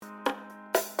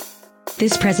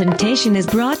This presentation is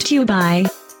brought to you by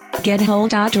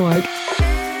GetWhole.org.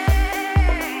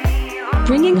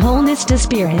 Bringing wholeness to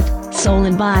spirit, soul,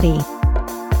 and body.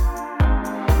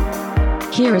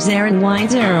 Here is Aaron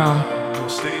Wines-Earl.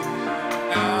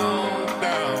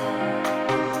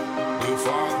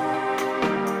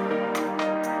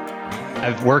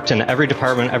 I've worked in every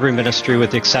department, every ministry with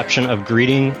the exception of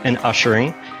greeting and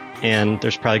ushering. And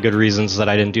there's probably good reasons that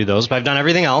I didn't do those. But I've done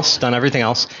everything else.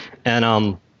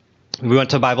 And we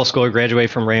went to Bible school. We graduated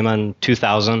from Rhema in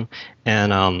 2000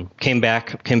 and came back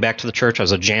to the church. I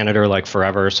was a janitor like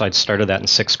forever. So I'd started that in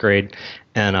 6th grade.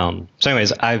 And so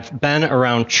anyways, I've been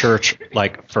around church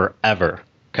like forever.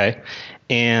 Okay.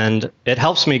 And it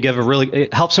helps me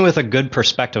it helps me with a good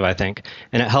perspective, I think.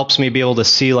 And it helps me be able to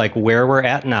see like where we're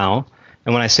at now.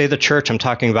 And when I say the church, I'm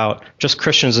talking about just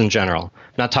Christians in general.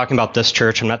 I'm not talking about this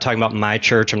church. I'm not talking about my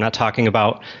church. I'm not talking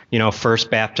about, First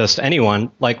Baptist,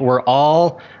 anyone. Like, we're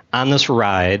all on this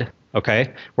ride,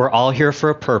 okay? We're all here for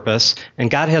a purpose,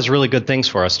 and God has really good things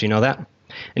for us. Do you know that?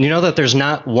 And you know that there's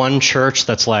not one church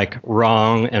that's, like,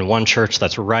 wrong and one church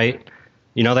that's right?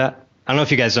 You know that? I don't know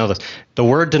if you guys know this. The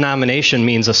word denomination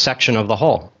means a section of the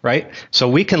whole, right? So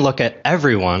we can look at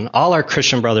everyone, all our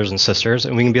Christian brothers and sisters,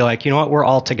 and we can be like, you know what, we're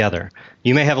all together.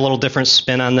 You may have a little different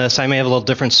spin on this. I may have a little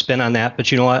different spin on that,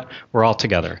 but you know what? We're all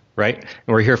together, right? And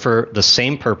we're here for the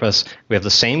same purpose. We have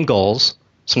the same goals.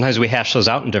 Sometimes we hash those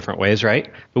out in different ways, right?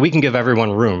 But we can give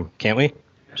everyone room, can't we?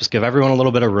 Just give everyone a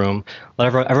little bit of room. Let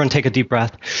everyone take a deep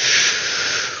breath,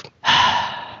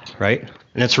 right?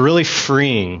 And it's really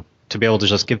freeing to be able to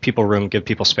just give people room, give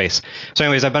people space. So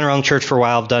anyways, I've been around church for a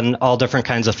while. I've done all different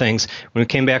kinds of things. When we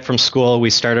came back from school, we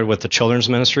started with the children's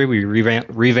ministry. We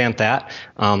revamped that.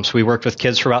 So we worked with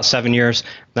kids for about 7 years.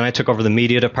 Then I took over the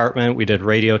media department. We did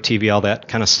radio, TV, all that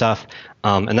kind of stuff.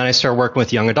 And then I started working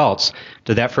with young adults.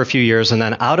 Did that for a few years. And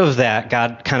then out of that,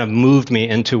 God kind of moved me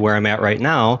into where I'm at right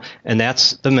now. And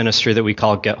that's the ministry that we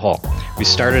call Get Whole. We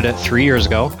started it 3 years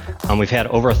ago. We've had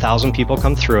over 1,000 people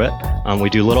come through it. We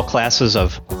do little classes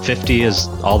of 50 is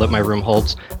all that my room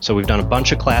holds. So we've done a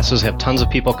bunch of classes, have tons of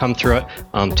people come through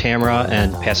it. Tamara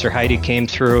and Pastor Heidi came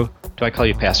through. Do I call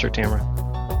you Pastor Tamara?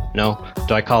 No?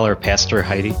 Do I call her Pastor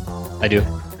Heidi? I do?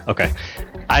 Okay.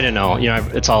 I don't know.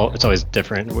 It's always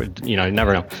different. You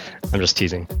never know. I'm just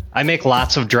teasing. I make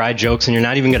lots of dry jokes, and you're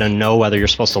not even going to know whether you're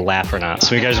supposed to laugh or not.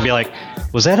 So you guys will be like,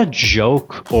 was that a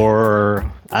joke?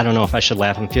 Or I don't know if I should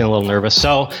laugh. I'm feeling a little nervous.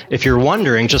 So if you're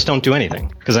wondering, just don't do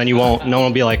anything. Because then no one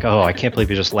will be like, oh, I can't believe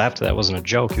you just laughed. That wasn't a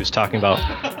joke. He was talking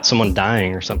about someone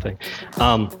dying or something.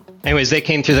 Anyways, they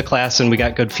came through the class, and we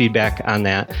got good feedback on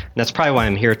that. And that's probably why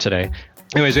I'm here today.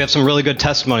 Anyways, we have some really good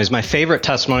testimonies. My favorite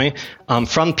testimony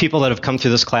from people that have come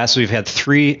through this class, we've had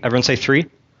 3, everyone say 3?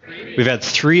 We've had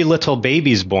 3 little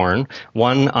babies born.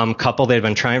 One couple, they'd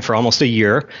been trying for almost a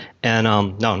year, and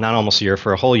no, not almost a year,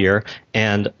 for a whole year.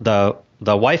 And the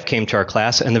wife came to our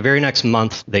class, and the very next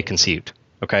month they conceived.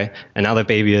 Okay, and now that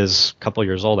baby is a couple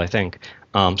years old, I think.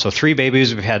 So 3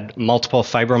 babies. We've had multiple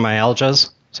fibromyalgias.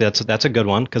 So that's a good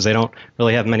one because they don't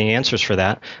really have many answers for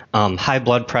that. High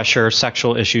blood pressure,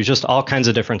 sexual issues, just all kinds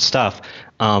of different stuff.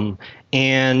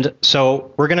 And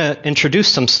so we're going to introduce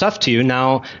some stuff to you.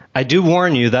 Now, I do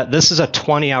warn you that this is a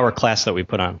 20-hour class that we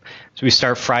put on. So we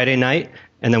start Friday night,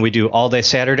 and then we do all day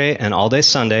Saturday and all day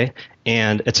Sunday,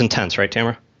 and it's intense, right,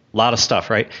 Tamara? A lot of stuff,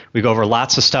 right? We go over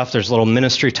lots of stuff. There's a little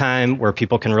ministry time where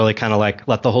people can really kind of like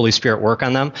let the Holy Spirit work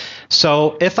on them.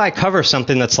 So if I cover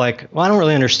something that's like, well, I don't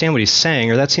really understand what he's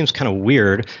saying, or that seems kind of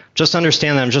weird, just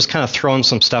understand that I'm just kind of throwing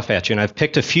some stuff at you. And I've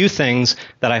picked a few things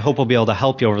that I hope will be able to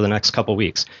help you over the next couple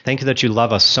weeks. Thank you that you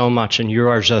love us so much, and you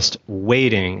are just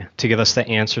waiting to give us the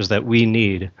answers that we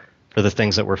need for the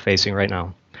things that we're facing right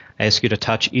now. I ask you to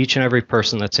touch each and every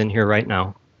person that's in here right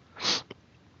now,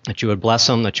 that you would bless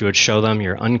them, that you would show them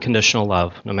your unconditional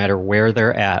love, no matter where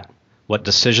they're at, what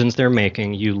decisions they're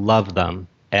making. You love them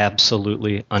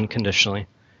absolutely, unconditionally.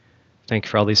 Thank you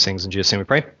for all these things. In Jesus' name we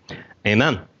pray.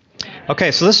 Amen.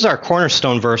 Okay, so this is our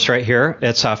cornerstone verse right here.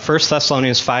 It's 1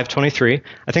 Thessalonians 5:23.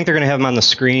 I think they're going to have them on the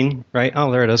screen, right?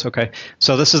 Oh, there it is. Okay.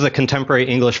 So this is the contemporary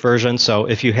English version. So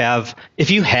if you have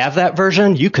that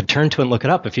version, you could turn to it and look it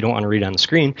up if you don't want to read it on the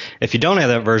screen. If you don't have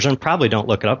that version, probably don't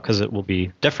look it up because it will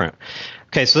be different.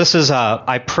 Okay, so this is,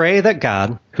 I pray that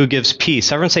God, who gives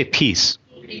peace. Everyone say peace.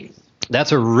 Peace.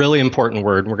 That's a really important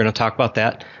word. We're going to talk about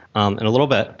that in a little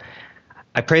bit.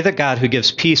 I pray that God, who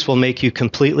gives peace, will make you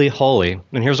completely holy.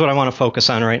 And here's what I want to focus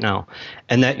on right now.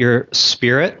 And that your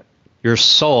spirit, your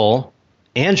soul,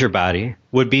 and your body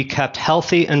would be kept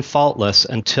healthy and faultless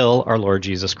until our Lord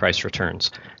Jesus Christ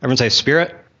returns. Everyone say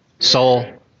spirit, soul,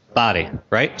 body,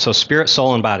 right? So spirit,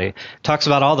 soul, and body. Talks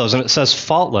about all those, and it says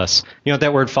faultless. You know what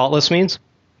that word faultless means?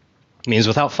 It means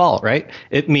without fault, right?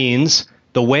 It means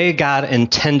the way God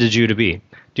intended you to be.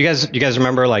 Do you guys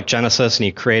remember like Genesis, and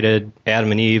he created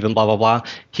Adam and Eve and blah blah blah?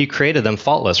 He created them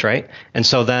faultless, right? And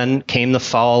so then came the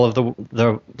fall of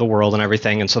the world and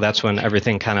everything, and so that's when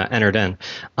everything kind of entered in.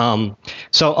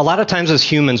 So a lot of times as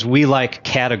humans, we like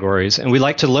categories, and we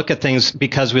like to look at things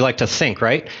because we like to think,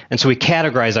 right? And so we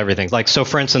categorize everything. Like, so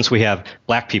for instance, we have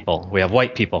black people, we have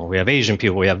white people, we have Asian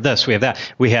people, we have this, we have that,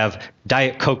 we have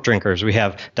Diet Coke drinkers, we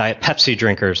have Diet Pepsi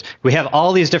drinkers, we have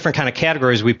all these different kind of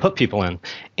categories we put people in.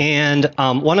 And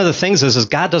one of the things is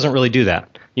God doesn't really do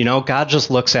that. You know, God just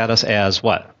looks at us as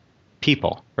what?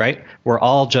 People, right? We're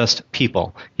all just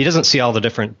people. He doesn't see all the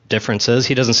different differences.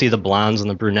 He doesn't see the blondes and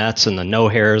the brunettes and the no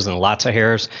hairs and lots of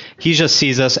hairs. He just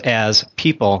sees us as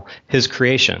people, his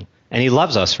creation. And he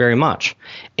loves us very much.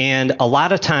 And a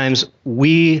lot of times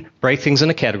we break things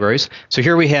into categories. So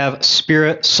here we have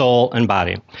spirit, soul, and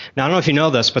body. Now, I don't know if you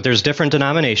know this, but there's different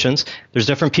denominations. There's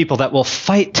different people that will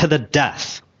fight to the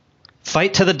death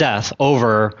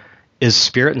over, is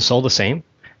spirit and soul the same?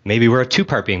 Maybe we're a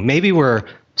two-part being. Maybe we're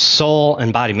soul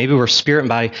and body. Maybe we're spirit and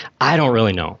body. I don't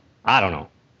really know. I don't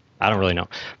really know.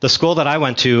 The school that I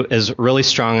went to is really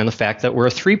strong on the fact that we're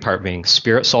a three-part being,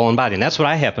 spirit, soul, and body. And that's what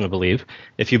I happen to believe.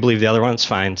 If you believe the other one, it's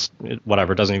fine.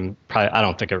 Whatever. It doesn't even, probably, I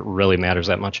don't think it really matters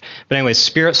that much. But anyway,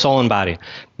 spirit, soul, and body.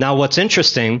 Now, what's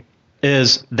interesting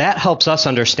is that helps us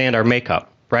understand our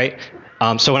makeup, right?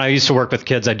 So when I used to work with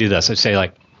kids, I'd do this. I'd say,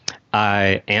 like,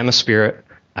 I am a spirit,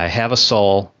 I have a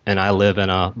soul, and I live in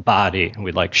a body. And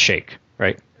we'd, like, shake,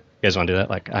 right? You guys want to do that?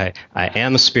 Like, I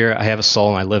am a spirit, I have a soul,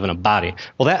 and I live in a body.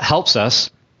 Well, that helps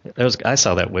us. I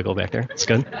saw that wiggle back there. It's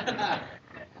good.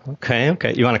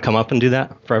 Okay. You want to come up and do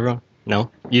that for everyone?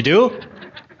 No? You do?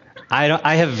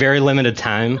 I have very limited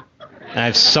time, and I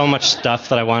have so much stuff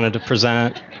that I wanted to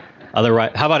present.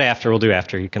 Otherwise, how about after? We'll do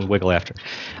after. You can wiggle after.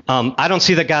 I don't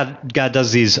see that God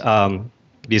does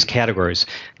these categories.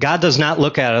 God does not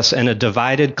look at us in a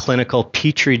divided clinical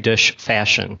petri dish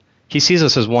fashion. He sees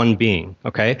us as one being,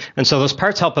 okay? And so those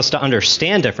parts help us to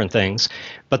understand different things.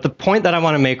 But the point that I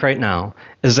want to make right now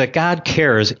is that God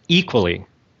cares equally.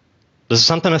 This is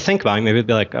something to think about. You maybe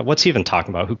be like, what's he even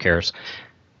talking about? Who cares?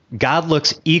 God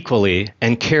looks equally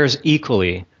and cares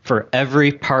equally for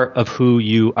every part of who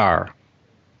you are.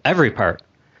 Every part.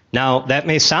 Now, that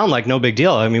may sound like no big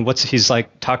deal. I mean, he's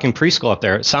like talking preschool up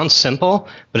there. It sounds simple,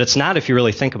 but it's not if you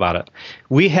really think about it.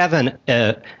 We have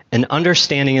an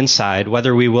understanding inside,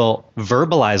 whether we will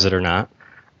verbalize it or not,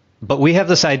 but we have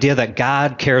this idea that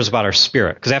God cares about our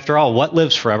spirit. Because after all, what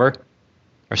lives forever?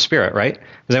 Our spirit, right?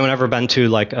 Has anyone ever been to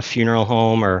like a funeral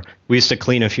home? Or we used to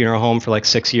clean a funeral home for like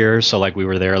 6 years. So like we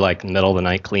were there like middle of the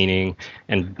night cleaning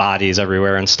and bodies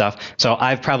everywhere and stuff. So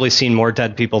I've probably seen more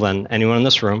dead people than anyone in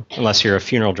this room, unless you're a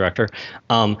funeral director.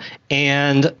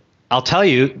 And I'll tell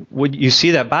you, when you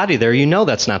see that body there, you know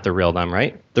that's not the real them,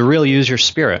 right? The real you is your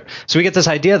spirit. So we get this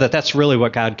idea that that's really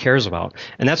what God cares about.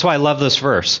 And that's why I love this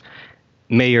verse.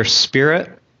 May your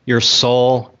spirit, your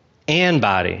soul, and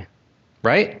body,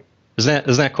 right? Isn't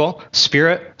that cool?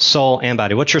 Spirit, soul, and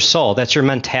body. What's your soul? That's your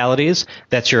mentalities.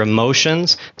 That's your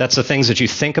emotions. That's the things that you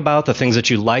think about, the things that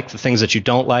you like, the things that you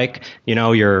don't like, you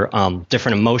know, your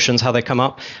different emotions, how they come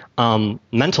up.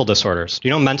 Mental disorders. You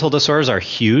know, mental disorders are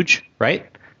huge, right?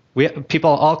 We have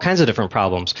people, all kinds of different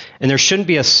problems. And there shouldn't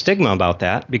be a stigma about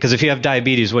that, because if you have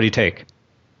diabetes, what do you take?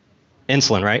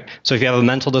 Insulin, right? So if you have a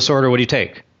mental disorder, what do you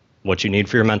take? What you need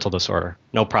for your mental disorder.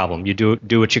 No problem. You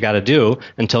do what you got to do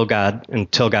until God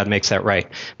makes that right.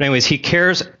 But anyways, he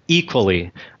cares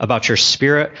equally about your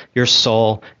spirit, your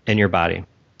soul, and your body.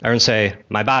 Everyone say,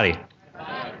 my body.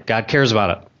 God cares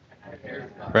about it.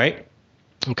 Right?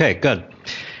 Okay, good.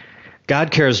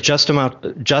 God cares just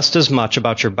as much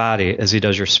about your body as he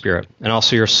does your spirit, and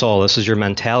also your soul. This is your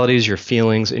mentalities, your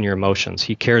feelings, and your emotions.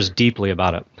 He cares deeply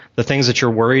about it. The things that you're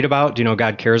worried about, do you know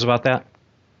God cares about that?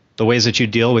 The ways that you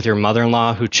deal with your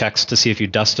mother-in-law who checks to see if you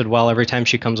dusted well every time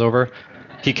she comes over.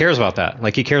 He cares about that.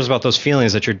 Like, he cares about those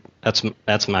feelings that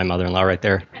that's my mother-in-law right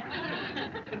there.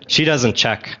 She doesn't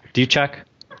check. Do you check?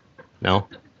 No?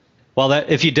 Well,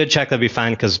 if you did check, that'd be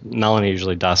fine, because Melanie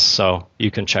usually dusts, so you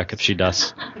can check if she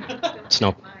dusts.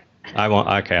 I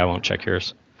won't check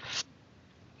yours.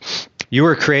 You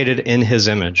were created in his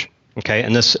image. Okay,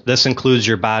 and this includes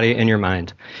your body and your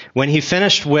mind. When he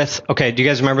finished with, okay, do you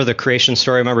guys remember the creation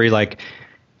story? Remember, I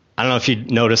don't know if you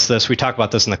noticed this. We talked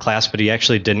about this in the class, but he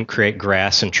actually didn't create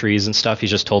grass and trees and stuff. He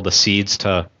just told the seeds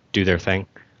to do their thing.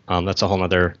 That's a whole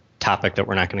other topic that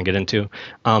we're not going to get into.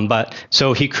 But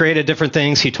so he created different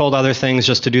things. He told other things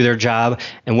just to do their job.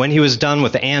 And when he was done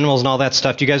with the animals and all that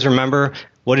stuff, do you guys remember?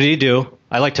 What did he do?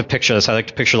 I like to picture this. I like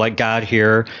to picture like God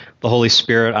here, the Holy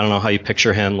Spirit. I don't know how you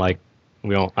picture him, like,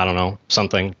 I don't know,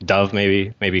 something, dove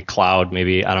maybe cloud,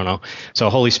 maybe, I don't know. So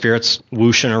Holy Spirit's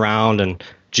whooshing around and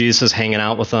Jesus is hanging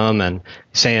out with them and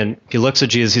saying, he looks at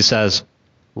Jesus, he says,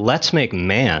 let's make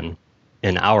man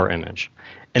in our image.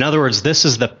 In other words, this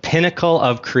is the pinnacle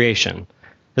of creation.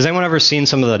 Has anyone ever seen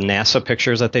some of the NASA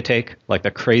pictures that they take? Like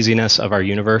the craziness of our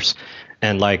universe?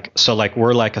 And so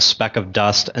we're like a speck of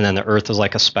dust, and then the earth is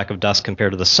like a speck of dust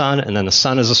compared to the sun, and then the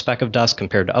sun is a speck of dust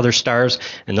compared to other stars,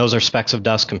 and those are specks of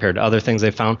dust compared to other things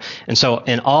they found. And so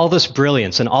in all this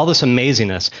brilliance and all this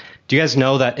amazingness, do you guys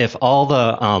know that if all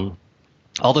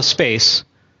the space,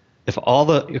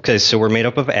 so we're made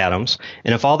up of atoms,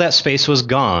 and if all that space was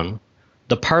gone,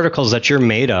 the particles that you're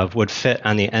made of would fit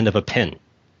on the end of a pin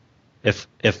if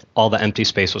all the empty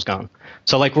space was gone.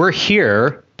 So like we're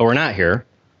here, but we're not here.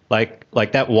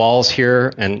 Like that wall's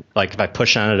here, and like if I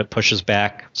push on it, it pushes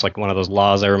back. It's like one of those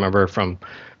laws I remember from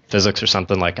physics or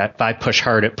something. Like if I push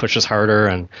hard, it pushes harder,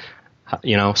 and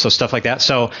so stuff like that.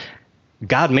 So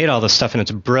God made all this stuff, and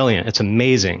it's brilliant. It's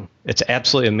amazing. It's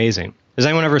absolutely amazing. Has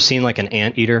anyone ever seen like an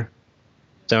anteater?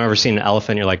 Has anyone ever seen an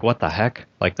elephant? You're like, what the heck?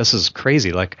 Like, this is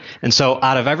crazy. And so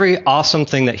out of every awesome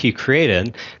thing that he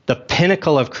created, the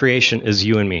pinnacle of creation is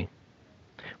you and me.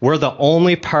 We're the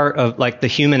only part of like the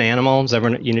human animals.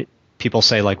 People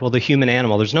say like, well, the human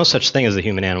animal, there's no such thing as the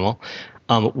human animal.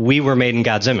 We were made in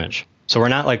God's image. So we're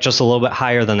not like just a little bit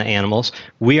higher than the animals.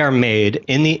 We are made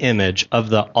in the image of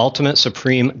the ultimate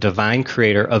supreme divine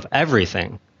creator of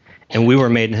everything. And we were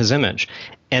made in his image.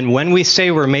 And when we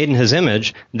say we're made in his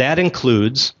image, that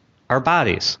includes our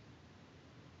bodies.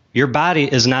 Your body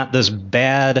is not this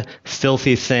bad,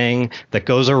 filthy thing that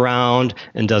goes around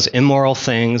and does immoral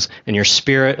things, and your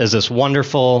spirit is this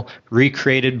wonderful,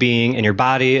 recreated being, and your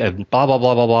body, blah, blah,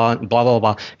 blah, blah, blah, blah, blah,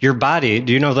 blah. Your body,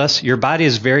 do you know this? Your body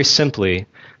is very simply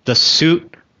the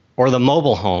suit or the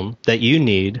mobile home that you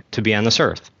need to be on this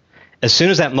earth. As soon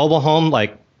as that mobile home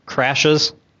like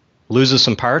crashes, loses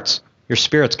some parts, your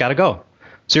spirit's got to go.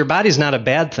 So your body's not a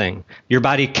bad thing. Your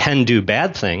body can do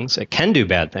bad things. It can do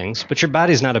bad things, but your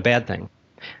body's not a bad thing.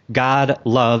 God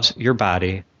loves your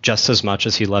body just as much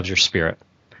as he loves your spirit.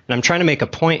 And I'm trying to make a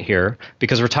point here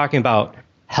because we're talking about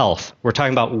health. We're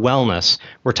talking about wellness.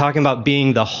 We're talking about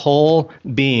being the whole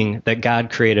being that God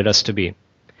created us to be.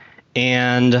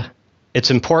 And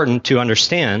it's important to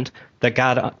understand that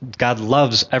God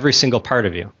loves every single part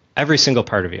of you. Every single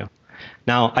part of you.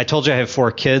 Now, I told you I have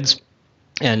 4 kids,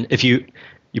 and if you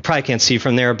probably can't see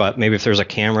from there, but maybe if there's a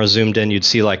camera zoomed in, you'd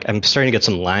see like I'm starting to get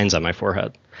some lines on my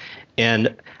forehead.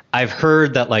 And I've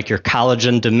heard that like your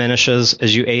collagen diminishes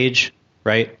as you age,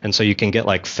 right? And so you can get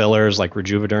like fillers, like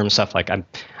Rejuviderm and stuff. Like I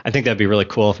think that'd be really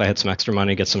cool if I had some extra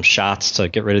money, get some shots to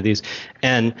get rid of these.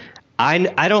 And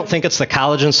I don't think it's the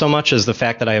collagen so much as the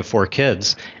fact that I have 4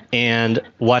 kids. And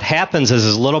what happens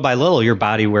is little by little, your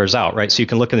body wears out, right? So you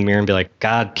can look in the mirror and be like,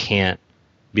 God can't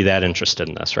be that interested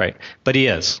in this, right? But he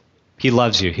is. He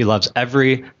loves you. He loves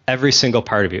every single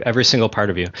part of you, every single part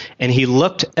of you. And he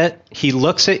looks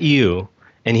at you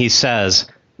and he says,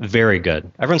 very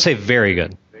good. Everyone say very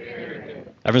good. Very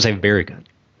good. Everyone say very good.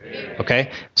 Very good.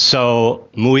 Okay? So,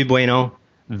 muy bueno,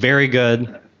 very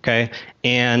good. Okay?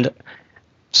 And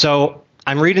so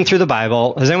I'm reading through the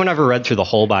Bible. Has anyone ever read through the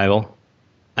whole Bible?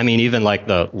 I mean, even like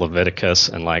the Leviticus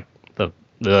and like the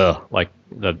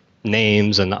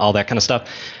names and all that kind of stuff.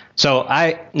 So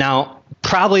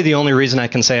probably the only reason I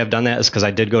can say I've done that is because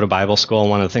I did go to Bible school, and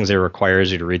one of the things they require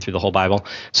is you to read through the whole Bible.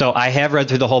 So I have read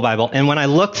through the whole Bible, and when I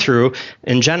looked through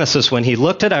in Genesis, when he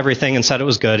looked at everything and said it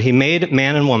was good, he made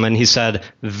man and woman, he said,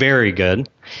 very good.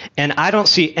 And I don't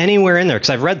see anywhere in there,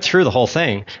 because I've read through the whole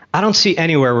thing, I don't see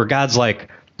anywhere where God's like,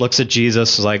 looks at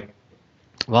Jesus, is like,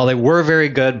 well, they were very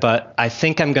good, but I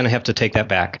think I'm going to have to take that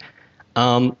back.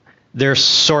 They're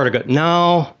sort of good.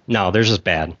 No, they're just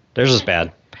bad. They're just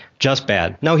bad. Just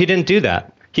bad. No, he didn't do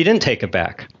that. He didn't take it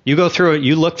back. You go through it,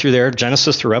 you look through there,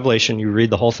 Genesis through Revelation, you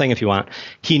read the whole thing if you want.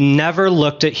 He never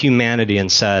looked at humanity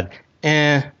and said,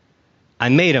 I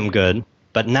made him good,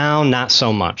 but now not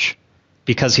so much,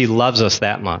 because he loves us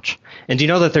that much. And do you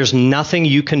know that there's nothing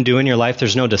you can do in your life,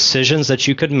 there's no decisions that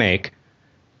you could make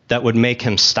that would make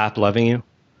him stop loving you?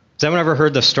 Has anyone ever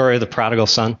heard the story of the prodigal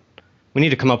son? We need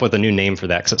to come up with a new name for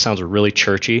that because it sounds really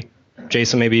churchy.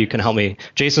 Jason, maybe you can help me.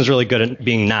 Jason's really good at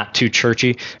being not too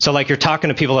churchy. So like you're talking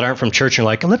to people that aren't from church and you're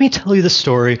like, let me tell you the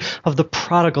story of the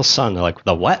prodigal son. They're like,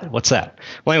 the what? What's that?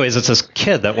 Well, anyways, it's this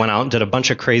kid that went out and did a bunch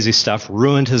of crazy stuff,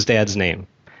 ruined his dad's name,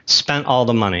 spent all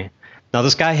the money, Now,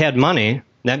 this guy had money.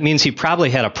 That means he probably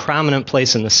had a prominent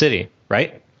place in the city,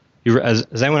 right? Has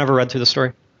anyone ever read through the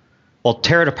story? Well,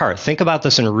 tear it apart. Think about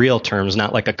this in real terms,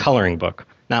 not like a coloring book.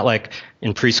 Not like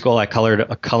in preschool I colored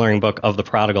a coloring book of the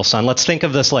prodigal son. Let's think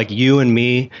of this like you and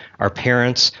me, our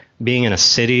parents, being in a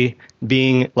city,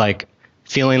 being like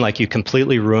feeling like you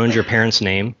completely ruined your parents'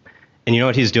 name. And you know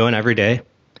what he's doing every day?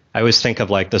 I always think of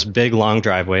like this big long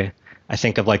driveway. I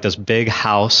think of like this big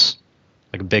house,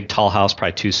 like a big tall house,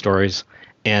 probably 2 stories.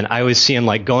 And I always see him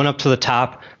like going up to the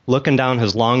top, looking down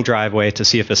his long driveway to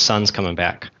see if his son's coming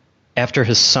back after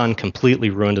his son completely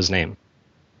ruined his name,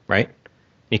 right?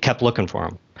 He kept looking for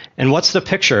him. And what's the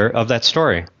picture of that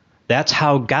story? That's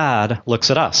how God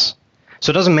looks at us.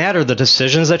 So it doesn't matter the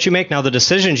decisions that you make. Now, the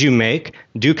decisions you make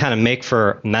do kind of make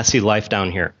for messy life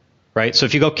down here, right? So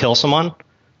if you go kill someone,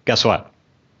 guess what?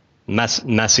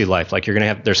 Messy life. Like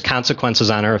there's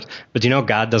consequences on earth. But do you know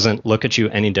God doesn't look at you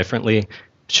any differently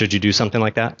should you do something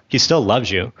like that? He still loves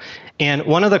you. And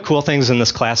one of the cool things in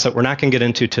this class that we're not going to get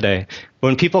into today,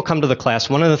 when people come to the class,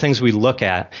 one of the things we look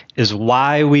at is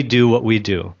why we do what we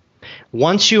do.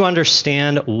 Once you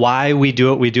understand why we do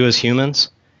what we do as humans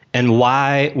and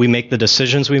why we make the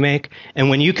decisions we make, and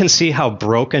when you can see how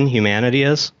broken humanity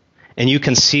is, and you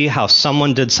can see how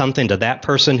someone did something to that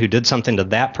person who did something to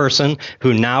that person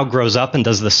who now grows up and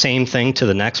does the same thing to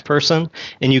the next person,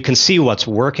 and you can see what's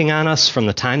working on us from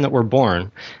the time that we're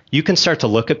born, you can start to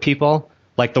look at people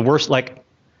like the worst. Like,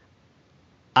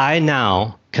 I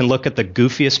now can look at the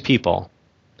goofiest people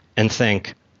and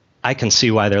think, I can see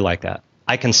why they're like that.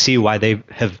 I can see why they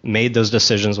have made those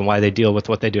decisions and why they deal with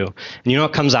what they do. And you know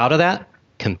what comes out of that?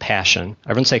 Compassion.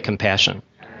 Everyone say compassion.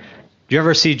 Do you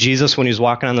ever see Jesus when he was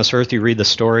walking on this earth? You read the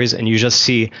stories and you just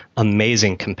see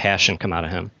amazing compassion come out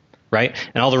of him, right?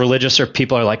 And all the religious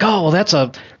people are like, oh, well, that's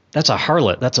a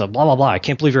harlot. That's a blah, blah, blah. I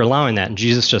can't believe you're allowing that. And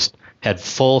Jesus just had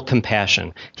full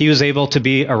compassion. He was able to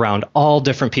be around all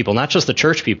different people, not just the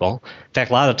church people. In fact,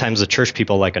 a lot of times the church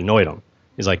people like annoyed him.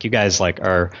 He's like, you guys like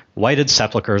are whited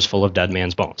sepulchres full of dead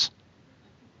man's bones.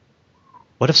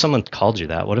 What if someone called you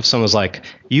that? What if someone was like,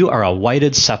 you are a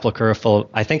whited sepulcher full of,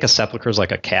 I think a sepulcher is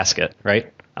like a casket,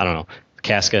 right? I don't know, a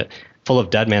casket full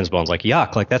of dead man's bones. Like,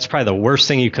 yuck, like that's probably the worst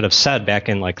thing you could have said back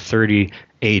in like 30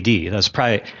 AD. That's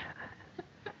probably,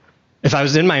 if I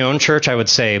was in my own church, I would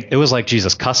say it was like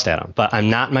Jesus cussed at him. But I'm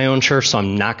not in my own church, so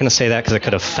I'm not going to say that because it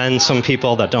could offend some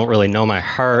people that don't really know my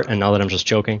heart and know that I'm just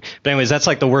joking. But anyways, that's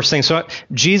like the worst thing. So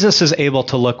Jesus is able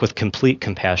to look with complete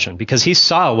compassion because he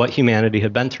saw what humanity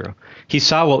had been through. He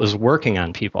saw what was working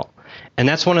on people. And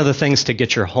that's one of the things to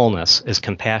get your wholeness is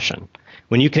compassion.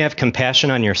 When you can have compassion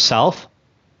on yourself,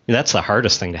 that's the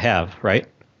hardest thing to have, right?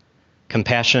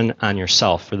 Compassion on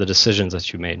yourself for the decisions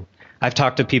that you made. I've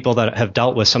talked to people that have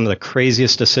dealt with some of the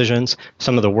craziest decisions,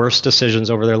 some of the worst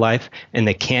decisions over their life, and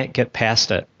they can't get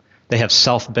past it. They have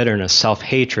self-bitterness,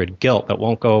 self-hatred, guilt that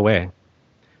won't go away.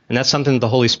 And that's something that the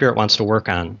Holy Spirit wants to work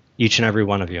on, each and every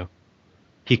one of you.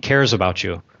 He cares about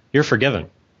you. You're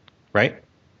forgiven, right?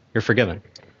 You're forgiven.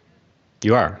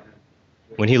 You are.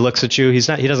 When he looks at you, he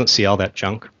doesn't see all that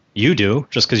junk. You do,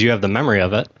 just because you have the memory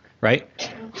of it, right?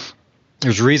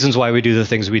 There's reasons why we do the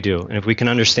things we do. And if we can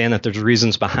understand that there's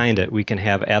reasons behind it, we can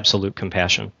have absolute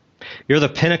compassion. You're the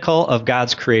pinnacle of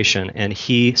God's creation, and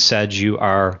he said you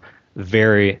are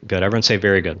very good. Everyone say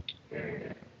very good. Very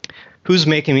good. Who's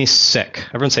making me sick?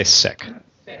 Everyone say sick.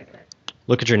 Sick.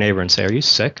 Look at your neighbor and say, are you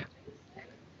sick?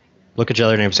 Look at your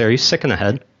other neighbor and say, are you sick in the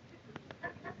head?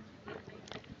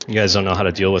 You guys don't know how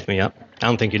to deal with me yet. I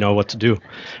don't think you know what to do.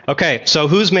 Okay, so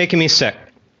who's making me sick?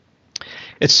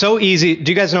 It's so easy.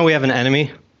 Do you guys know we have an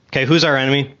enemy? Okay, who's our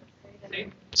enemy?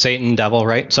 Satan, devil,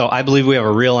 right? So I believe we have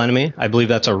a real enemy. I believe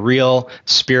that's a real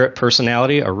spirit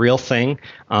personality, a real thing.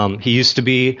 He used to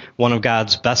be one of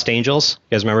God's best angels.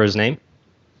 You guys remember his name?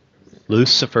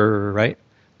 Lucifer, right?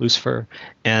 Lucifer.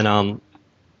 And I'm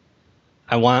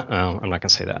not going to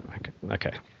say that.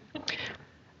 Okay.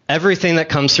 Everything that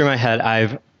comes through my head,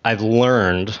 I've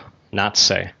learned not to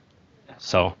say.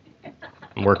 So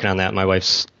I'm working on that. My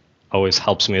wife's always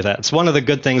helps me with that. It's one of the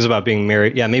good things about being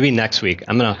married. Yeah, maybe next week.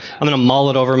 I'm gonna mull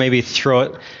it over, maybe throw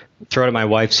it at my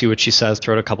wife, see what she says,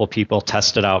 throw it at a couple people,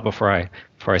 test it out before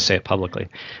I say it publicly.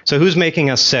 So who's making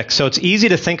us sick? So it's easy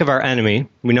to think of our enemy.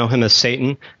 We know him as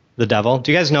Satan, the devil.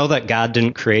 Do you guys know that God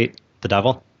didn't create the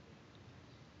devil?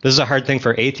 This is a hard thing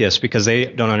for atheists because they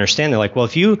don't understand. They're like, well,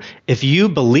 if you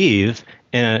believe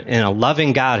in a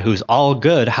loving God who's all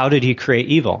good, how did he create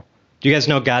evil? Do you guys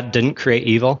know God didn't create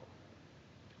evil?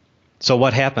 So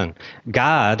what happened?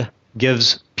 God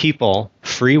gives people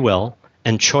free will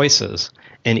and choices,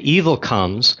 and evil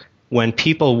comes when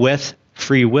people with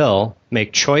free will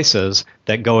make choices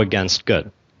that go against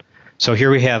good. So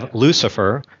here we have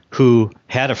Lucifer, who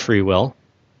had a free will.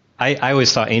 I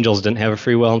always thought angels didn't have a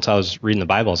free will until I was reading the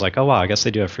Bible. I was like, oh, wow, I guess they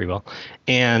do have free will.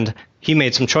 And he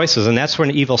made some choices, and that's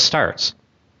when evil starts.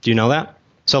 Do you know that?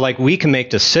 So, like, we can make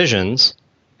decisions,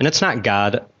 and it's not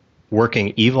God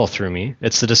working evil through me.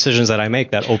 It's the decisions that I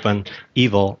make that open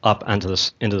evil up into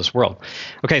this world.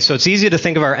 Okay, so it's easy to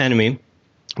think of our enemy.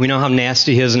 We know how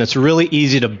nasty he is, and it's really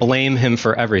easy to blame him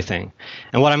for everything.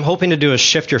 And what I'm hoping to do is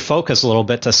shift your focus a little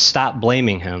bit to stop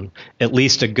blaming him, at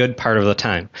least a good part of the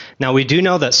time. Now, we do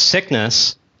know that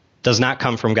sickness does not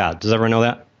come from God. Does everyone know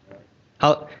that?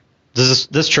 How,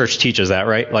 this church teaches that,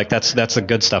 right? Like, that's the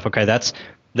good stuff. Okay, that's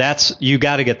you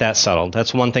got to get that settled.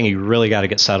 That's one thing you really got to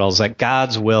get settled, is that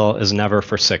God's will is never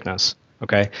for sickness.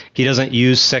 Okay, He doesn't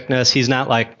use sickness. He's not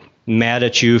like mad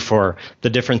at you for the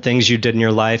different things you did in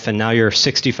your life, and now you're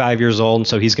 65 years old, and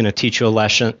so he's going to teach you a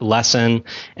lesson.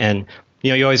 And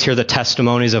you always hear the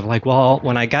testimonies of like, well,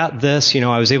 when I got this,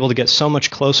 I was able to get so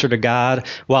much closer to God.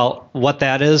 Well, what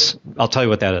that is, I'll tell you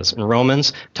what that is. In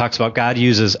Romans, it talks about God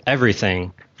uses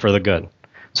everything for the good.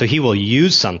 So he will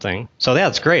use something. So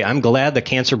that's great. I'm glad the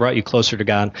cancer brought you closer to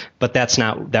God, but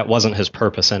that wasn't his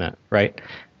purpose in it, right?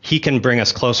 He can bring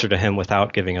us closer to him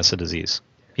without giving us a disease.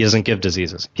 He doesn't give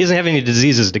diseases. He doesn't have any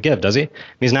diseases to give, does he?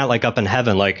 He's not like up in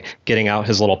heaven, like getting out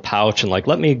his little pouch and like,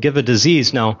 let me give a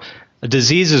disease. No, a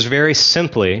disease is very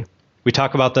simply, we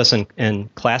talk about this in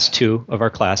class 2 of our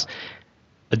class.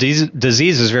 A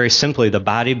disease is very simply the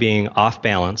body being off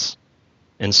balance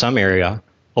in some area,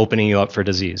 opening you up for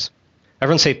disease.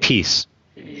 Everyone say peace.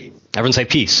 Peace. Everyone say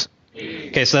peace. Peace.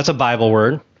 Okay, so that's a Bible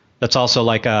word. That's also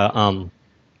like a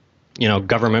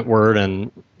government word,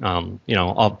 and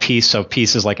all peace. So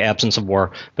peace is like absence of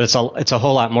war, but it's a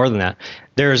whole lot more than that.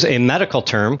 There's a medical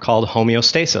term called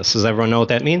homeostasis. Does everyone know what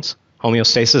that means?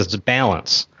 Homeostasis is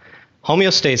balance.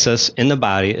 Homeostasis in the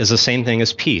body is the same thing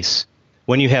as peace.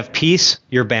 When you have peace,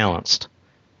 you're balanced.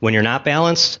 When you're not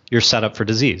balanced, you're set up for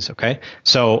disease. Okay,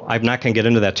 so I'm not going to get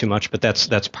into that too much, but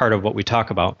that's part of what we talk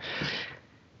about.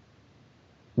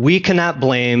 We cannot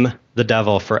blame the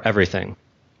devil for everything.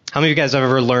 How many of you guys have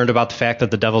ever learned about the fact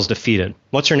that the devil's defeated?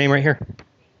 What's her name right here?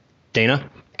 Dana?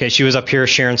 Okay, she was up here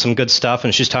sharing some good stuff,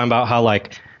 and she's talking about how,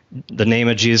 like, the name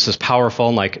of Jesus is powerful,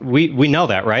 and, like, we know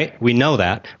that, right? We know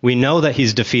that. We know that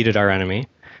he's defeated our enemy.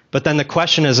 But then the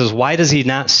question is why does he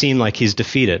not seem like he's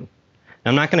defeated?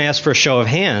 I'm not going to ask for a show of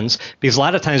hands, because a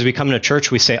lot of times we come into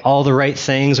church, we say all the right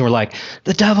things, and we're like,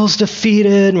 the devil's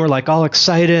defeated, and we're like all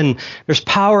excited, and there's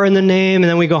power in the name, and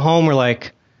then we go home, we're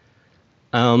like,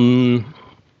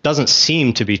 doesn't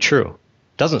seem to be true.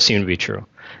 Doesn't seem to be true.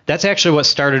 That's actually what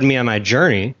started me on my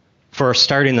journey for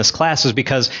starting this class, is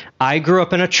because I grew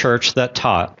up in a church that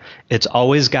taught it's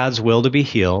always God's will to be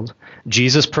healed.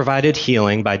 Jesus provided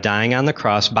healing by dying on the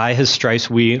cross. By his stripes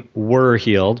we were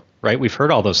healed, right? We've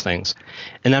heard all those things.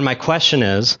 And then my question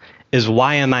is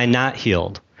why am I not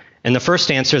healed? And the first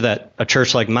answer that a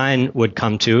church like mine would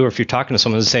come to, or if you're talking to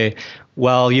someone, would say,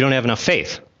 well, you don't have enough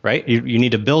faith, right? You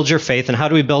need to build your faith. And how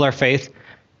do we build our faith?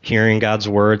 Hearing God's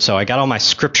word. So I got all my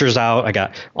scriptures out. I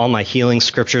got all my healing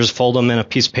scriptures, fold them in a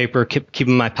piece of paper, keep them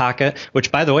in my pocket,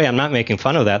 which, by the way, I'm not making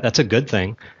fun of that. That's a good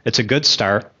thing. It's a good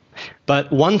start.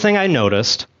 But one thing I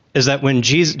noticed is that when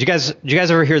Jesus, do you guys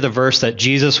ever hear the verse that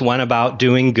Jesus went about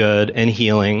doing good and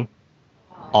healing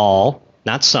all,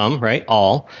 not some, right?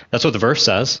 All. That's what the verse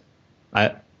says.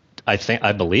 I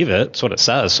believe it. That's what it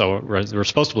says. So we're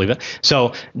supposed to believe it.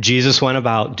 So Jesus went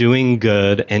about doing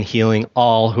good and healing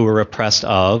all who were oppressed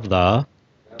of the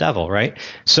devil, right?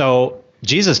 So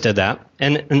Jesus did that.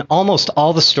 And in almost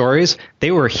all the stories,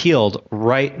 they were healed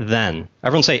right then.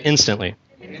 Everyone say instantly.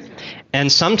 And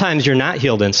sometimes you're not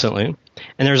healed instantly.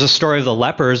 And there's a story of the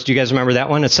lepers. Do you guys remember that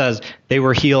one? It says they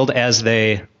were healed as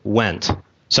they went.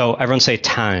 So everyone say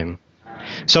time.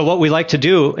 So what we like to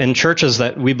do in churches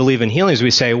that we believe in healing is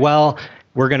we say, well,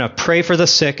 we're going to pray for the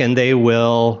sick and they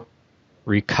will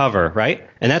recover, right?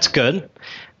 And that's good.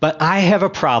 But I have a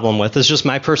problem with, this is just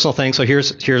my personal thing, so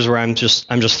here's where I'm just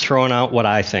throwing out what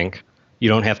I think. You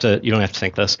don't have to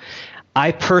think this.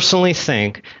 I personally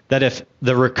think that if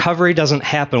the recovery doesn't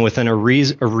happen within a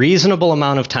reasonable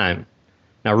amount of time,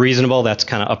 now reasonable, that's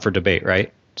kind of up for debate,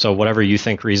 right? So whatever you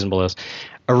think reasonable is.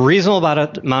 A reasonable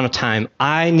amount of time,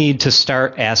 I need to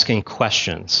start asking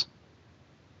questions.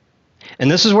 And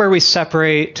this is where we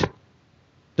separate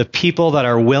the people that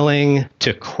are willing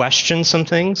to question some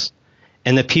things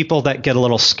and the people that get a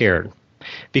little scared.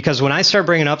 Because when I start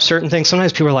bringing up certain things,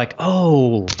 sometimes people are like,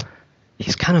 oh,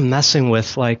 he's kind of messing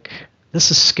with, like,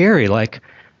 this is scary. Like,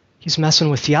 he's messing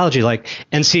with theology.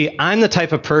 And see, I'm the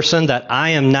type of person that I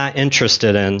am not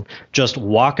interested in just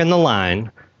walking the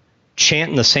line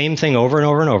chanting the same thing over and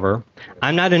over and over.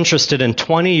 I'm not interested in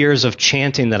 20 years of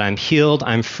chanting that I'm healed,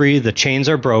 I'm free, the chains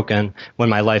are broken, when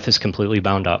my life is completely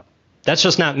bound up. That's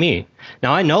just not me.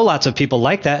 Now, I know lots of people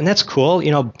like that, and that's cool.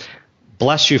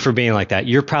 Bless you for being like that.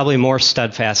 You're probably more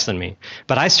steadfast than me.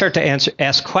 But I start to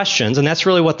ask questions, and that's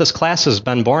really what this class has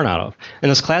been born out of.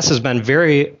 And this class has been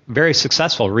very, very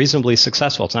successful, reasonably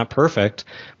successful. It's not perfect,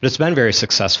 but it's been very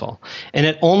successful. And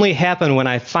it only happened when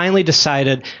I finally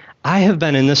decided I have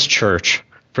been in this church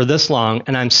for this long,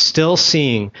 and I'm still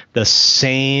seeing the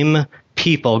same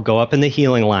people go up in the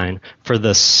healing line for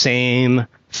the same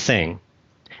thing.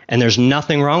 And there's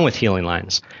nothing wrong with healing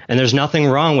lines. And there's nothing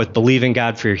wrong with believing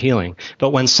God for your healing.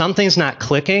 But when something's not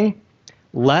clicking,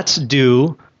 let's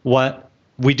do what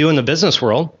we do in the business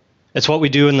world. It's what we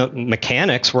do in the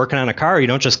mechanics working on a car. You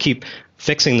don't just keep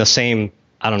fixing the same.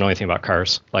 I don't know anything about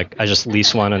cars. Like, I just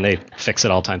lease one and they fix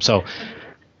it all the time. So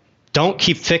don't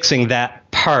keep fixing that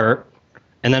part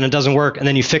and then it doesn't work, and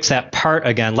then you fix that part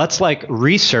again. Let's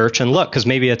research and look, because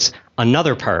maybe it's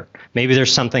another part. Maybe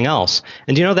there's something else.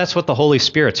 And that's what the Holy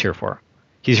Spirit's here for.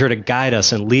 He's here to guide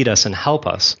us and lead us and help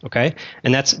us, okay?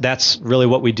 And that's really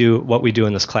what we do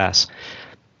in this class.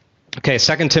 Okay,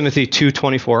 2 Timothy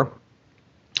 2:24.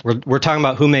 We're talking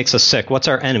about who makes us sick. What's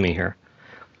our enemy here?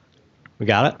 We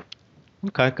got it?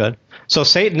 Okay, good. So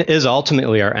Satan is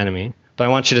ultimately our enemy. But I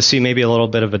want you to see maybe a little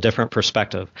bit of a different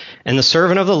perspective. And the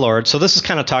servant of the Lord, so this is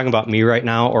kind of talking about me right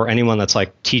now, or anyone that's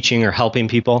teaching or helping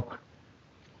people.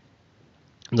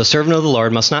 The servant of the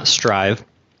Lord must not strive.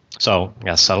 So,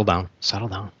 settle down,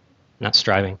 not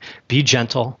striving. Be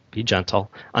gentle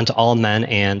unto all men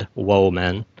and woe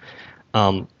men.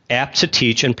 Apt to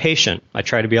teach and patient. I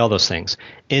try to be all those things.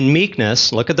 In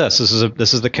meekness, look at this.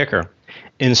 This is the kicker.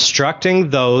 Instructing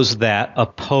those that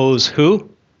oppose who?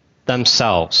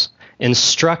 Themselves.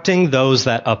 Instructing those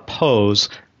that oppose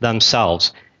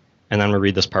themselves. And I'm going to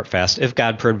read this part fast. If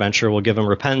God peradventure will give them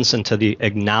repentance into the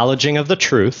acknowledging of the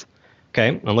truth. Okay,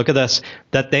 and look at this.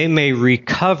 That they may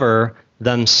recover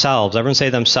themselves. Everyone say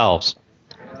themselves.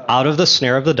 Out of the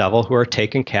snare of the devil, who are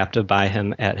taken captive by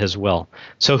him at his will.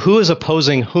 So who is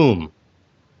opposing whom?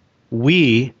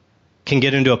 We can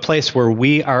get into a place where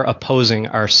we are opposing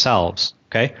ourselves.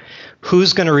 Okay,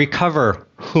 who's going to recover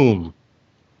whom?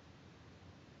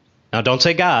 Now, don't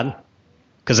say God,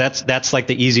 because that's like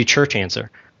the easy church answer.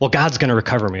 Well, God's going to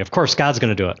recover me. Of course, God's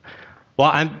going to do it.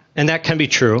 Well, and that can be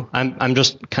true. I'm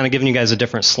just kind of giving you guys a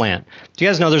different slant. Do you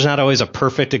guys know there's not always a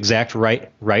perfect, exact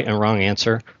right and wrong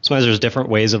answer? Sometimes there's different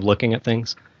ways of looking at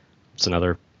things. It's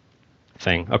another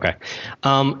thing. Okay.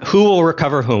 Who will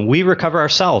recover whom? We recover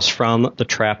ourselves from the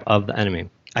trap of the enemy.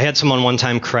 I had someone one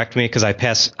time correct me because I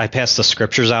passed the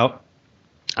scriptures out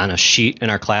on a sheet in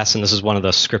our class, and this is one of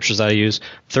the scriptures that I use.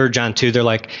 3 John 2, they're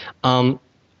like,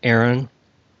 Aaron,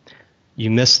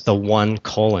 you missed the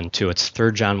 1:2. It's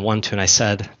 3 John 1:2. And I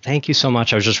said, thank you so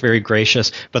much. I was just very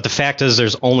gracious. But the fact is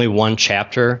there's only one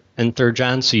chapter in 3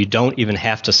 John, so you don't even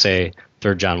have to say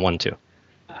 3 John 1:2.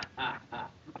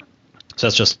 So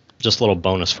that's just a little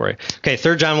bonus for you. Okay,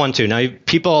 3 John 1:2. Now,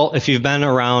 people, if you've been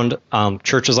around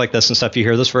churches like this and stuff, you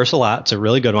hear this verse a lot. It's a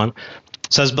really good one.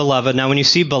 It says beloved. Now, when you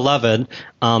see beloved,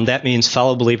 that means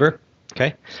fellow believer.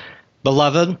 Okay?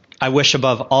 Beloved, I wish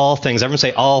above all things. Everyone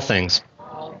say all things.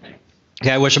 All things.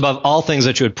 Okay, I wish above all things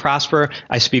that you would prosper.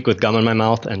 I speak with gum in my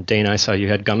mouth. And Dana, I saw you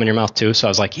had gum in your mouth too. So I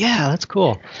was like, yeah, that's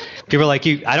cool. People are like,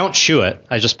 I don't chew it.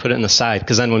 I just put it in the side.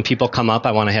 Because then when people come up,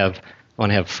 I want to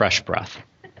have fresh breath.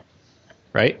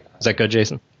 Right? Is that good,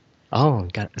 Jason? Oh,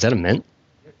 is that a mint?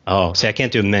 Oh, see, I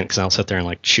can't do a mint because I'll sit there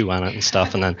and chew on it and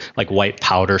stuff, and then white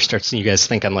powder starts, and you guys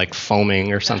think I'm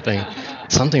foaming or something.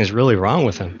 Something's really wrong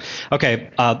with him.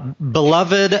 Okay,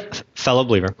 beloved fellow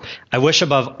believer, I wish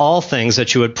above all things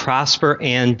that you would prosper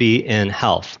and be in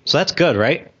health. So that's good,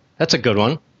 right? That's a good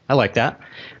one. I like that.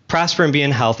 Prosper and be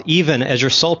in health, even as your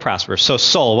soul prospers. So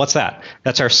soul, what's that?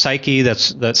 That's our psyche.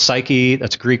 That's psyche.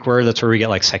 That's a Greek word. That's where we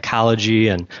get psychology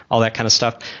and all that kind of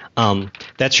stuff.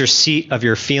 That's your seat of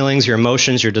your feelings, your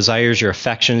emotions, your desires, your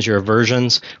affections, your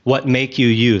aversions. What make you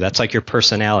you? That's your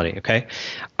personality. Okay.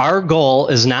 Our goal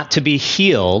is not to be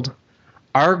healed.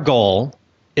 Our goal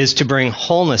is to bring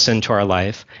wholeness into our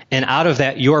life, and out of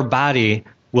that, your body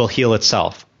will heal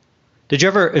itself. Did you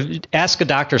ever ask a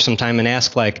doctor sometime and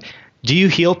ask do you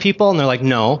heal people? And they're like,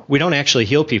 no, we don't actually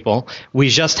heal people. We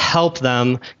just help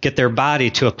them get their body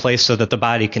to a place so that the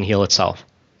body can heal itself.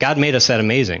 God made us that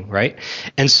amazing, right?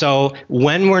 And so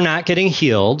when we're not getting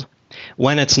healed,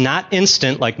 when it's not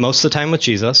instant, like most of the time with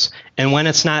Jesus, and when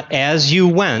it's not as you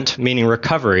went, meaning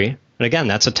recovery, and again,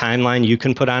 that's a timeline you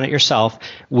can put on it yourself,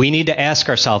 we need to ask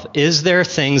ourselves, is there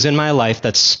things in my life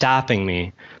that's stopping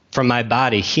me from my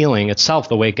body healing itself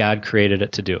the way God created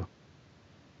it to do?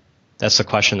 That's the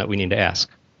question that we need to ask.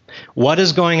 What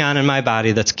is going on in my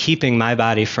body that's keeping my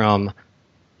body from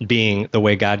being the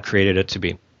way God created it to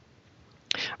be?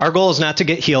 Our goal is not to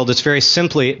get healed. It's very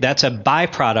simply, that's a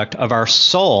byproduct of our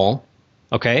soul,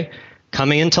 okay,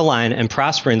 coming into line and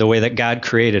prospering the way that God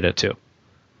created it to.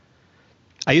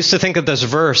 I used to think that this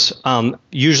verse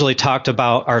usually talked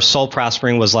about our soul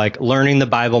prospering was like learning the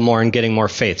Bible more and getting more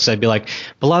faith. So I'd be like,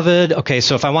 beloved, okay,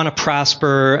 so if I want to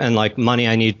prosper and like money,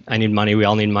 I need money. We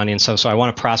all need money. And so I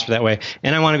want to prosper that way.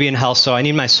 And I want to be in health, so I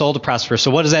need my soul to prosper. So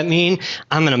what does that mean?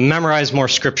 I'm going to memorize more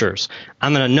scriptures.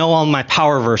 I'm going to know all my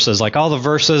power verses, like all the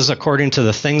verses according to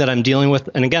the thing that I'm dealing with.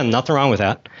 And again, nothing wrong with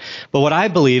that. But what I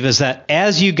believe is that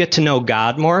as you get to know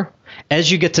God more,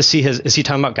 as you get to see is he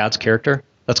talking about God's character?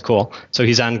 That's cool. So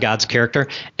he's on God's character.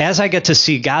 As I get to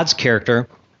see God's character,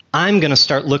 I'm going to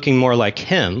start looking more like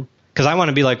him because I want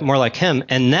to be more like him.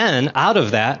 And then out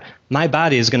of that, my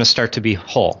body is going to start to be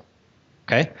whole.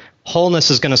 Okay? Wholeness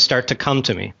is going to start to come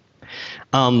to me.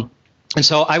 And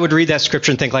so I would read that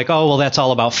scripture and think like, oh, well, that's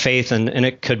all about faith. And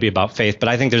it could be about faith. But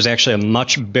I think there's actually a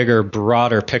much bigger,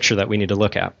 broader picture that we need to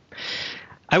look at.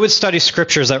 I would study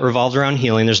scriptures that revolved around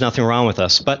healing. There's nothing wrong with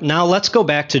us. But now let's go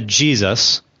back to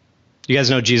Jesus. You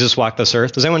guys know Jesus walked this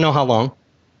earth. Does anyone know how long?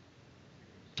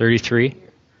 33?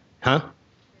 Huh?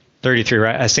 33,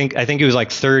 right? I think he was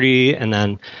like 30 and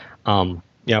then,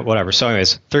 whatever. So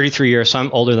anyways, 33 years. So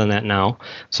I'm older than that now.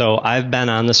 So I've been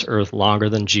on this earth longer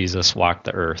than Jesus walked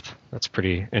the earth. That's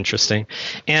pretty interesting.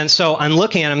 And so I'm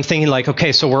looking at him thinking like,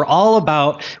 okay,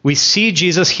 so we see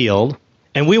Jesus healed.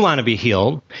 And we want to be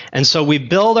healed. And so we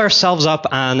build ourselves up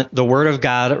on the Word of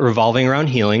God revolving around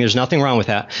healing. There's nothing wrong with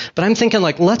that. But I'm thinking,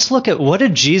 like, let's look at what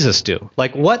did Jesus do?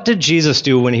 Like, what did Jesus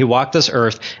do when he walked this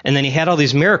earth? And then he had all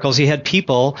these miracles. He had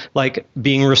people, like,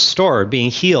 being restored,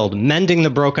 being healed, mending the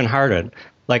brokenhearted.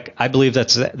 Like, I believe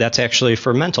that's actually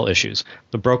for mental issues.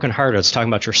 The brokenhearted, it's talking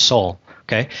about your soul.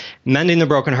 Okay? Mending the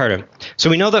brokenhearted. So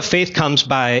we know that faith comes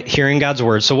by hearing God's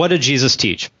Word. So what did Jesus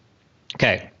teach?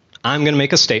 Okay. I'm going to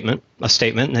make a statement,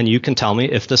 and then you can tell me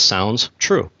if this sounds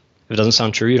true. If it doesn't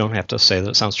sound true, you don't have to say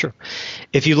that it sounds true.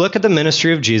 If you look at the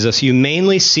ministry of Jesus, you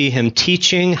mainly see him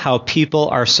teaching how people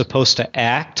are supposed to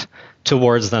act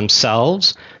towards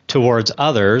themselves, towards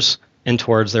others, and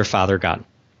towards their Father God.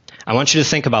 I want you to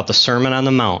think about the Sermon on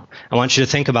the Mount. I want you to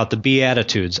think about the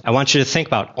Beatitudes. I want you to think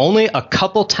about only a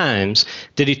couple times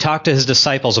did he talk to his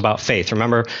disciples about faith.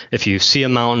 Remember, if you see a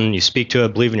mountain, you speak to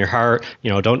it, believe in your heart,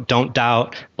 don't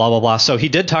doubt, blah, blah, blah. So he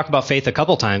did talk about faith a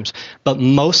couple times, but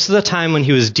most of the time when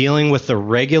he was dealing with the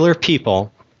regular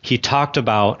people, he talked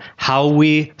about how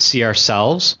we see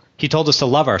ourselves. He told us to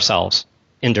love ourselves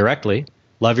indirectly.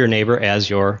 Love your neighbor as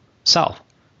yourself.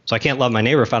 So I can't love my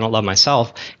neighbor if I don't love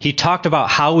myself. He talked about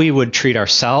how we would treat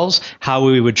ourselves, how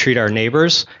we would treat our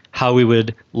neighbors, how we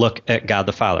would look at God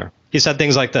the Father. He said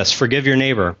things like this: forgive your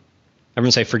neighbor.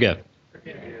 Everyone say forgive.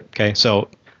 Okay, so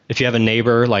if you have a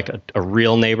neighbor, like a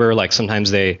real neighbor, like sometimes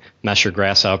they mess your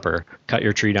grass up or cut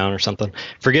your tree down or something.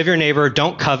 Forgive your neighbor.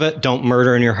 Don't covet. Don't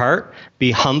murder in your heart.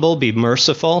 Be humble. Be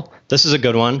merciful. This is a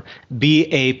good one. Be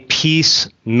a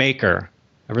peacemaker.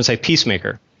 Everyone say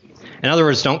peacemaker. In other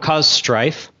words, don't cause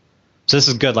strife. So this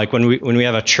is good. Like when we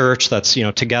have a church that's,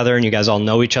 together and you guys all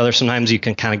know each other, sometimes you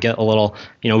can kind of get a little,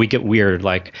 we get weird.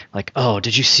 Like, oh,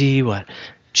 did you see what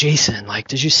Jason,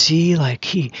 did you see, I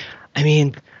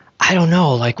don't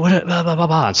know, what, blah, blah, blah,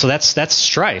 blah. So that's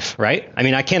strife, right? I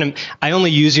mean, I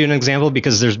only use you an example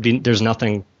because there's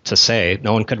nothing to say.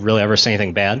 No one could really ever say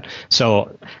anything bad.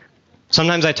 So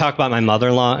sometimes I talk about my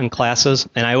mother-in-law in classes,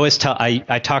 and I always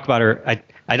I talk about her.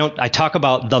 I talk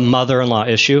about the mother-in-law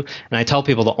issue, and I tell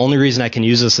people the only reason I can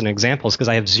use this as an example is because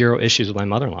I have zero issues with my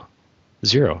mother-in-law.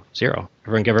 Zero.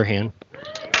 Everyone give her a hand.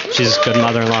 She's a good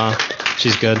mother-in-law.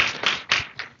 She's good,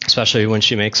 especially when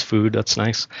she makes food. That's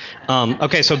nice.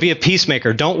 Okay, so be a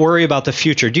peacemaker. Don't worry about the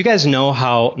future. Do you guys know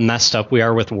how messed up we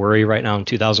are with worry right now in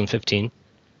 2015?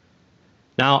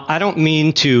 Now, I don't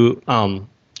mean to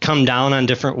come down on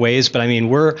different ways, but I mean,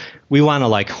 we want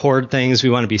to hoard things. We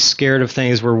want to be scared of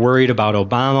things. We're worried about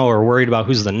Obama. We're worried about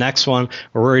who's the next one.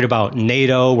 We're worried about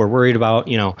NATO. We're worried about,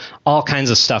 all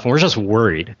kinds of stuff. And we're just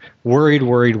worried.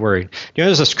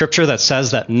 There's a scripture that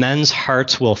says that men's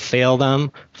hearts will fail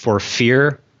them for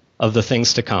fear of the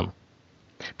things to come.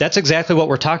 That's exactly what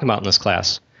we're talking about in this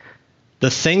class. The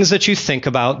things that you think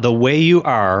about, the way you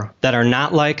are, that are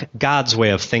not like God's way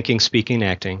of thinking, speaking,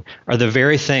 acting, are the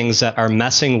very things that are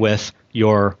messing with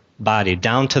your body,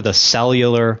 down to the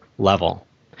cellular level.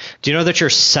 Do you know that your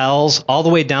cells, all the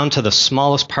way down to the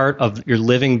smallest part of your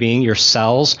living being, your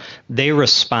cells, they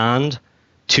respond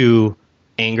to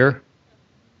anger?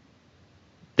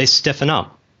 They stiffen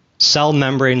up. Cell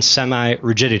membrane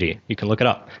semi-rigidity. You can look it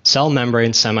up. Cell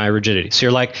membrane semi-rigidity. So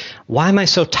you're like, why am I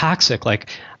so toxic? Like,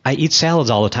 I eat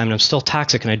salads all the time and I'm still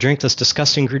toxic, and I drink this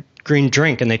disgusting green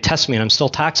drink and they test me and I'm still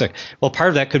toxic. Well, part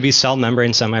of that could be cell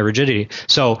membrane semi-rigidity.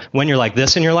 So when you're like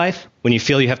this in your life, when you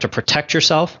feel you have to protect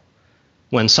yourself,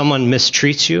 when someone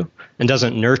mistreats you and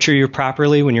doesn't nurture you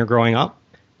properly when you're growing up,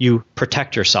 you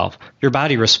protect yourself. Your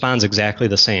body responds exactly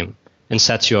the same and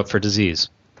sets you up for disease.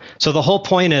 So the whole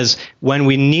point is, when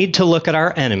we need to look at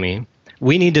our enemy,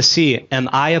 we need to see, am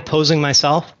I opposing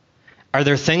myself? Are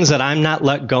there things that I'm not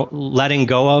letting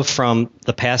go of from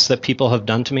the past that people have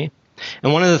done to me?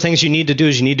 And one of the things you need to do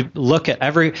is you need to look at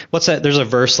there's a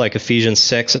verse like Ephesians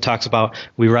 6 that talks about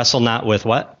we wrestle not with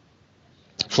what?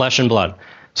 Flesh and blood.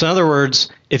 So in other words,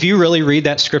 if you really read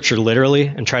that scripture literally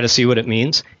and try to see what it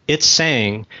means, it's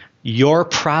saying your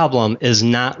problem is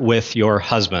not with your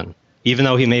husband, even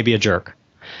though he may be a jerk.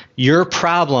 Your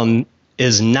problem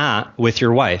is not with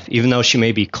your wife, even though she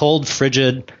may be cold,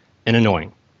 frigid, and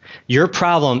annoying. Your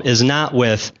problem is not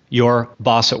with your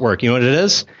boss at work. You know what it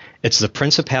is? It's the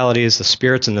principalities, the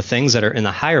spirits, and the things that are in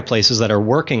the higher places that are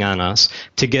working on us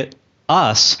to get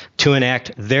us to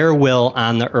enact their will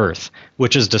on the earth,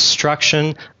 which is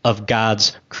destruction of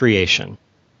God's creation.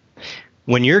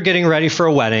 When you're getting ready for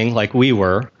a wedding, like we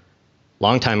were a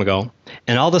long time ago,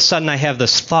 and all of a sudden I have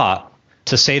this thought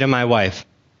to say to my wife,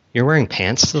 "You're wearing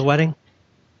pants to the wedding?"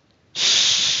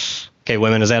 Okay,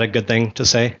 women, is that a good thing to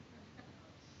say?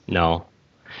 No.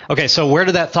 Okay, so where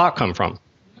did that thought come from?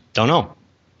 Don't know.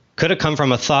 Could have come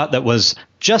from a thought that was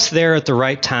just there at the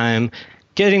right time,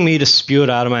 getting me to spew it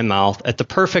out of my mouth at the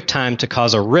perfect time to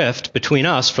cause a rift between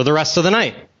us for the rest of the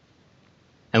night.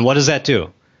 And what does that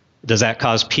do? Does that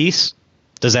cause peace?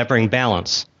 Does that bring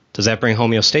balance? Does that bring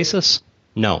homeostasis?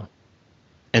 No.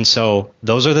 And so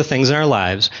those are the things in our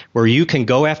lives where you can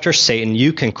go after Satan,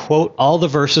 you can quote all the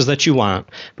verses that you want,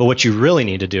 but what you really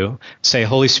need to do, say,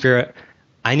 Holy Spirit,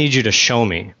 I need you to show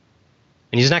me.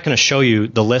 And he's not going to show you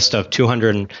the list of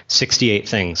 268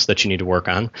 things that you need to work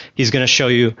on. He's going to show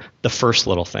you the first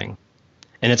little thing.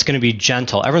 And it's going to be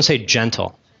gentle. Everyone say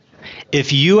gentle.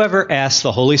 If you ever ask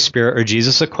the Holy Spirit or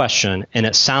Jesus a question and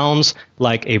it sounds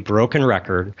like a broken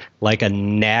record, like a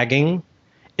nagging,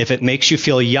 if it makes you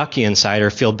feel yucky inside or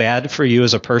feel bad for you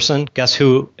as a person, guess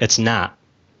who it's not?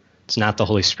 It's not the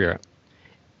Holy Spirit.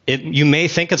 You may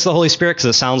think it's the Holy Spirit because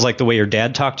it sounds like the way your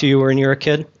dad talked to you when you were a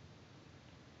kid,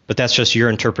 but that's just your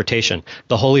interpretation.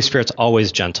 The Holy Spirit's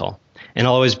always gentle and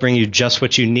always bring you just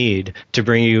what you need to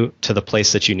bring you to the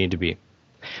place that you need to be.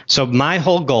 So my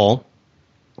whole goal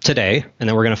today, and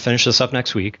then we're going to finish this up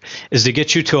next week, is to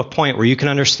get you to a point where you can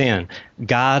understand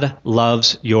God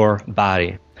loves your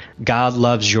body. God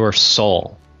loves your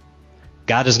soul.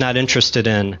 God is not interested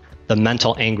in the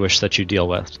mental anguish that you deal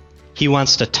with. He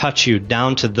wants to touch you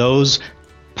down to those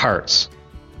parts.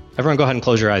 Everyone go ahead and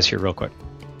close your eyes here real quick.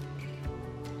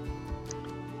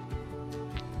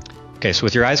 Okay, so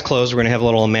with your eyes closed, we're going to have a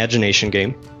little imagination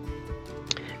game.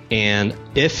 And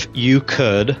if you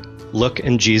could look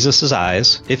in Jesus'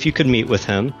 eyes, if you could meet with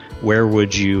him, where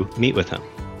would you meet with him?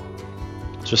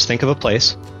 Just think of a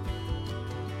place.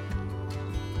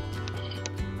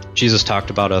 Jesus talked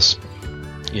about us,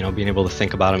 being able to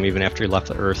think about him even after he left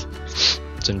the earth.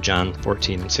 It's in John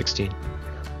 14 and 16.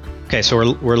 Okay,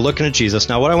 so we're looking at Jesus.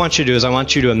 Now what I want you to do is I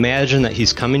want you to imagine that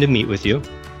he's coming to meet with you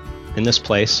in this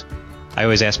place. I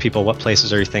always ask people, what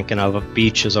places are you thinking of? A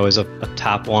beach is always a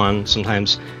top one.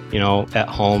 Sometimes, at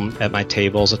home, at my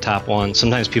table is a top one.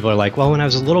 Sometimes people are like, well, when I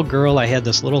was a little girl, I had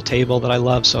this little table that I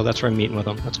loved, so that's where I'm meeting with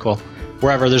them. That's cool.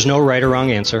 Wherever, there's no right or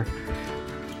wrong answer.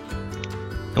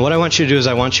 And what I want you to do is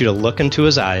I want you to look into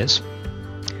his eyes.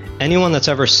 Anyone that's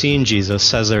ever seen Jesus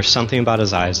says there's something about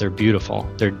his eyes. They're beautiful,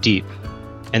 they're deep,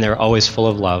 and they're always full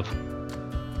of love.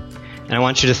 And I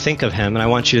want you to think of him, and I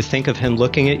want you to think of him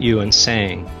looking at you and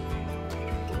saying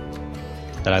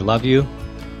that I love you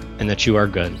and that you are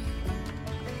good.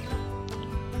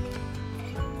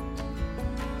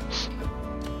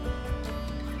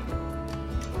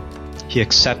 He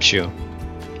accepts you.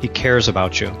 He cares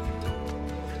about you.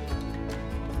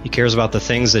 He cares about the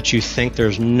things that you think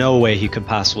there's no way he could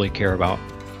possibly care about.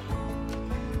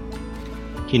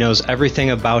 He knows everything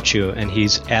about you, and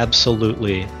he's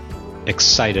absolutely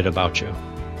excited about you.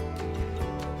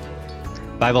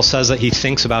 The Bible says that he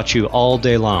thinks about you all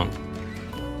day long.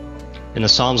 In the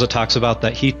Psalms, it talks about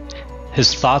that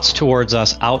his thoughts towards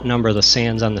us outnumber the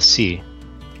sands on the sea.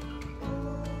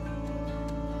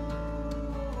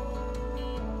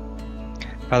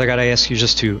 Father God, I ask you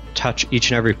just to touch each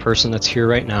and every person that's here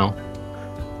right now.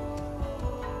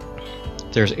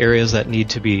 If there's areas that need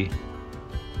to be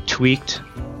tweaked,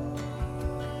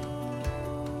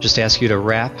 just ask you to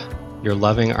wrap your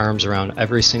loving arms around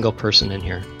every single person in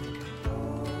here.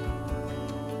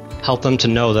 Help them to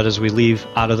know that as we leave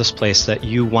out of this place, that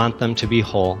you want them to be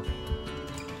whole.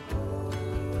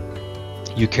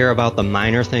 You care about the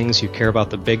minor things, you care about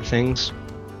the big things,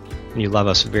 and you love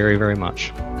us very, very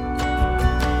much.